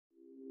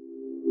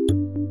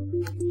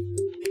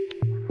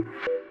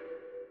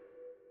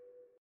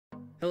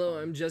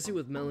I'm Jesse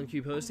with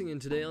MelonCube Hosting, and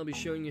today I'll be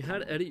showing you how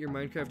to edit your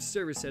Minecraft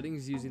server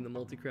settings using the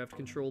Multicraft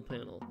control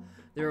panel.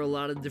 There are a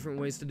lot of different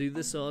ways to do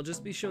this, so I'll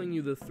just be showing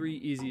you the 3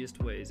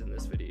 easiest ways in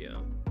this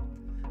video.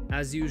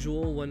 As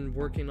usual, when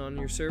working on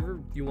your server,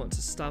 you want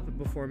to stop it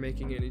before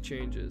making any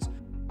changes.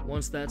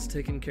 Once that's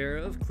taken care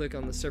of, click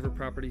on the Server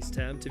Properties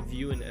tab to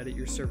view and edit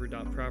your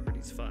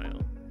server.properties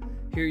file.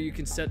 Here you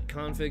can set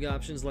config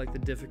options like the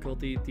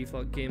difficulty,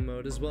 default game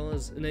mode, as well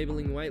as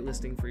enabling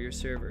whitelisting for your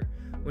server.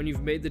 When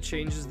you've made the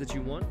changes that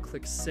you want,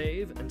 click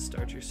Save and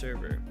start your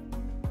server.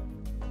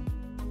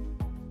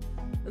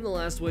 And the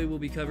last way we'll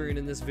be covering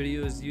in this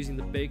video is using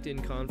the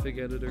baked-in config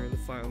editor in the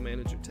File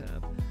Manager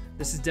tab.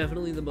 This is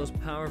definitely the most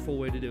powerful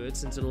way to do it,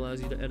 since it allows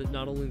you to edit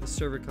not only the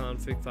server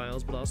config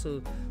files, but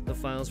also the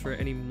files for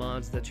any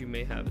mods that you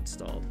may have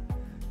installed.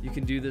 You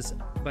can do this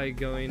by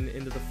going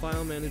into the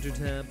File Manager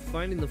tab,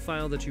 finding the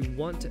file that you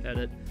want to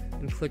edit,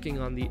 and clicking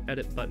on the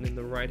Edit button in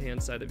the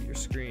right-hand side of your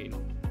screen.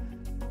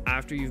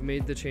 After you've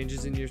made the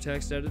changes in your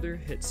text editor,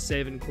 hit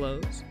Save and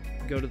Close,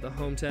 go to the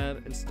Home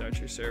tab, and start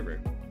your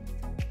server.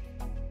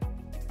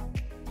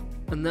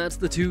 And that's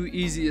the 2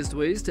 easiest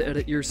ways to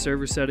edit your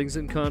server settings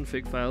and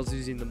config files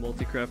using the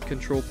Multicraft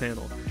control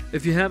panel.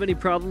 If you have any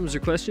problems or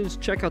questions,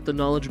 check out the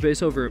knowledge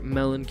base over at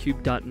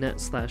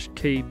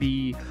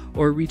meloncube.net/kb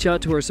or reach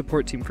out to our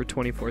support team for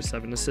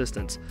 24/7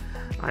 assistance.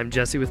 I'm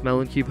Jesse with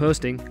MelonCube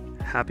Hosting.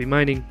 Happy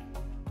mining!